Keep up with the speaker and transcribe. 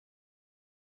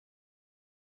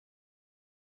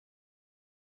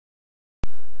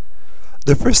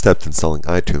The first step to installing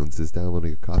iTunes is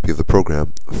downloading a copy of the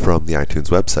program from the iTunes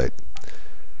website.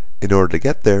 In order to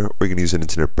get there, we're going to use an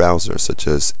internet browser such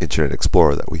as Internet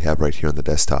Explorer that we have right here on the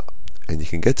desktop. And you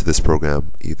can get to this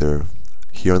program either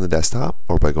here on the desktop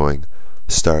or by going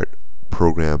Start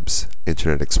Programs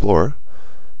Internet Explorer.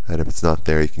 And if it's not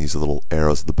there, you can use the little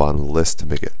arrows at the bottom of the list to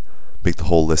make the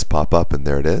whole list pop up, and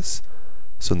there it is.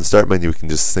 So in the Start menu, we can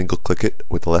just single click it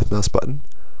with the left mouse button,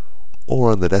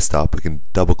 or on the desktop, we can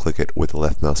double click it with the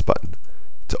left mouse button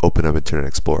to open up Internet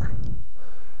Explorer.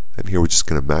 And here we're just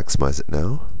going to maximize it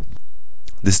now.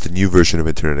 This is the new version of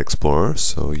Internet Explorer,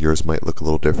 so yours might look a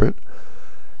little different.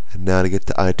 And now to get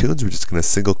to iTunes, we're just going to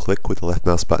single click with the left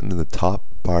mouse button in the top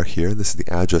bar here. This is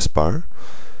the address bar.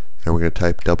 And we're going to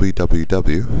type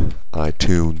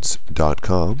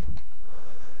www.itunes.com.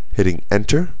 Hitting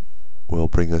enter will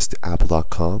bring us to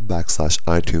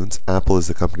apple.com/iTunes. Apple is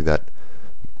the company that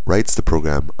writes the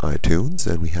program iTunes,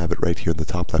 and we have it right here in the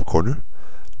top left corner.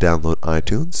 Download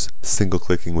iTunes. Single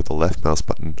clicking with the left mouse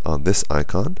button on this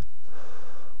icon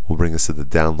will bring us to the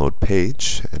download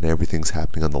page, and everything's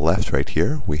happening on the left right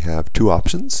here. We have two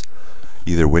options,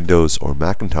 either Windows or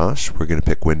Macintosh. We're going to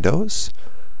pick Windows,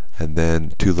 and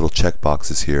then two little check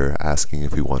boxes here asking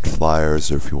if we want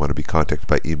flyers or if we want to be contacted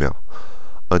by email.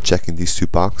 Unchecking these two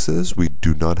boxes, we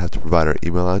do not have to provide our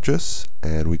email address,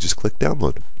 and we just click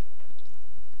download.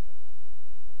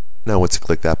 Now once you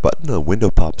click that button, a window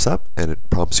pops up and it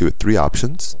prompts you with three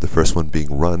options. The first one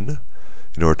being run,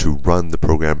 in order to run the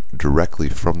program directly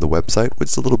from the website,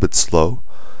 which is a little bit slow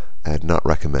and not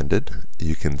recommended.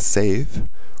 You can save,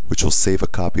 which will save a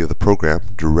copy of the program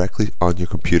directly on your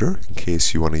computer in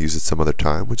case you want to use it some other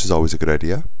time, which is always a good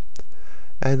idea.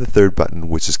 And the third button,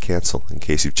 which is cancel, in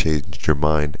case you've changed your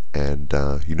mind and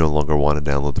you no longer want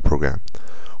to download the program.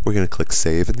 We're going to click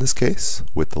save in this case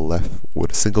with a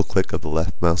single click of the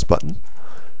left mouse button.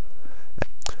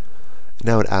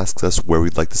 Now it asks us where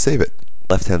we'd like to save it.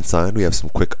 Left hand side, we have some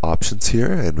quick options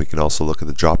here, and we can also look at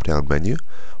the drop down menu.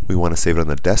 We want to save it on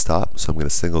the desktop, so I'm going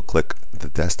to single click the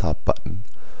desktop button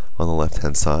on the left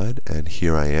hand side, and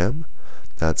here I am.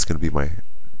 That's going to be my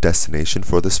destination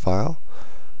for this file.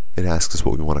 It asks us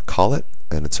what we want to call it,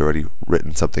 and it's already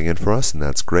written something in for us, and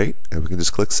that's great, and we can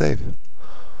just click save.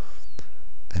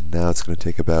 And now it's going to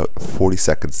take about 40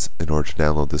 seconds in order to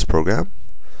download this program.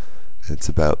 It's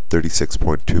about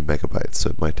 36.2 megabytes, so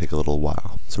it might take a little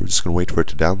while. So we're just going to wait for it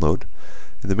to download.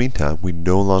 In the meantime, we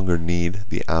no longer need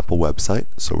the Apple website,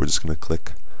 so we're just going to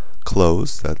click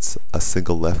close. That's a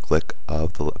single left click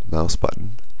of the mouse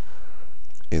button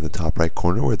in the top right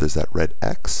corner where there's that red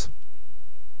X.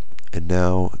 And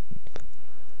now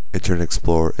Internet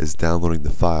Explorer is downloading the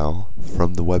file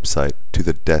from the website to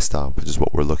the desktop, which is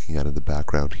what we're looking at in the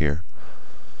background here.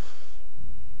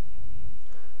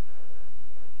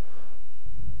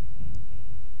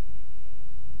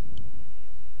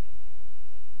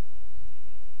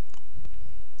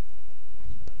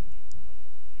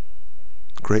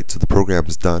 Great, so the program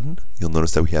is done. You'll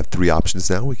notice that we have three options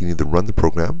now. We can either run the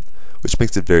program, which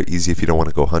makes it very easy if you don't want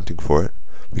to go hunting for it.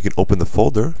 We can open the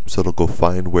folder, so it'll go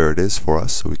find where it is for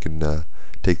us, so we can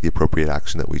take the appropriate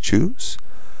action that we choose.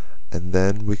 And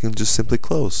then we can just simply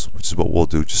close, which is what we'll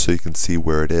do, just so you can see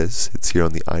where it is. It's here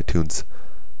on the iTunes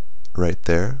right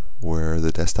there, where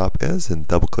the desktop is, and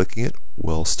double clicking it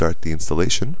will start the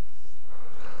installation.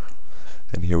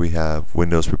 And here we have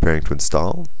Windows preparing to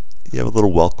install. You have a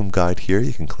little welcome guide here.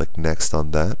 You can click next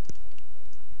on that.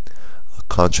 A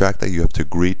contract that you have to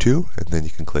agree to, and then you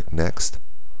can click next.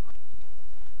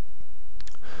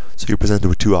 So you're presented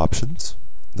with two options.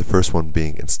 The first one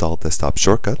being install desktop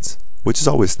shortcuts, which is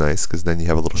always nice because then you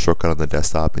have a little shortcut on the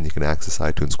desktop and you can access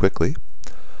iTunes quickly.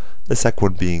 The second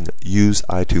one being use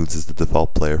iTunes as the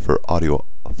default player for audio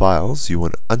files. You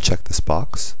want to uncheck this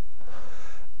box.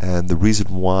 And the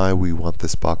reason why we want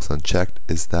this box unchecked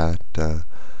is that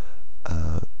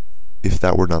if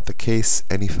that were not the case,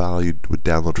 any file you would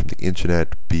download from the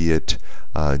internet, be it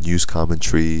news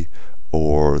commentary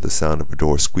or the sound of a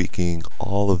door squeaking,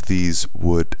 all of these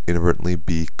would inadvertently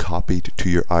be copied to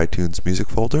your iTunes music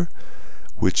folder,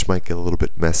 which might get a little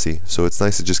bit messy. So it's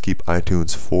nice to just keep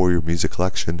iTunes for your music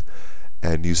collection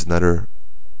and use another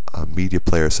media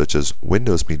player such as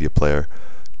Windows Media Player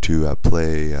to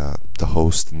play the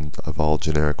host of all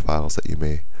generic files that you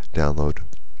may download.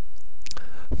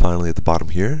 Finally, at the bottom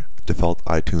here, default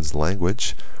iTunes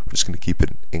language, we're just going to keep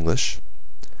it in English,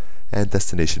 and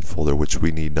destination folder, which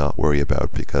we need not worry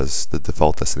about because the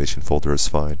default destination folder is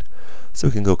fine. So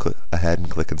we can go ahead and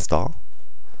click install,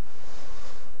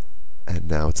 and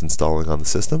now it's installing on the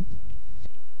system.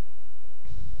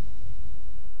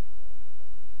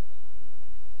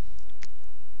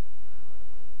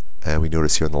 And we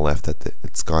notice here on the left that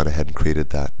it's gone ahead and created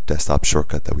that desktop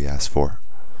shortcut that we asked for.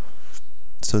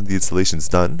 So the installation's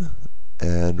done,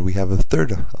 and we have a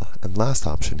third and last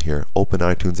option here, open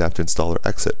iTunes after install or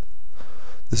exit.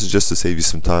 This is just to save you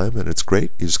some time, and it's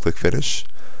great. You just click finish,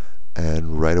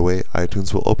 and right away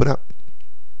iTunes will open up.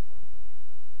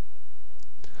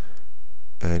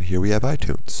 And here we have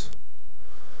iTunes.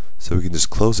 So we can just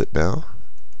close it now,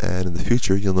 and in the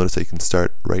future you'll notice that you can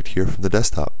start right here from the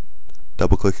desktop.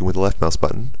 Double clicking with the left mouse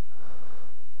button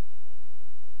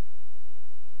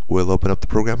will open up the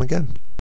program again.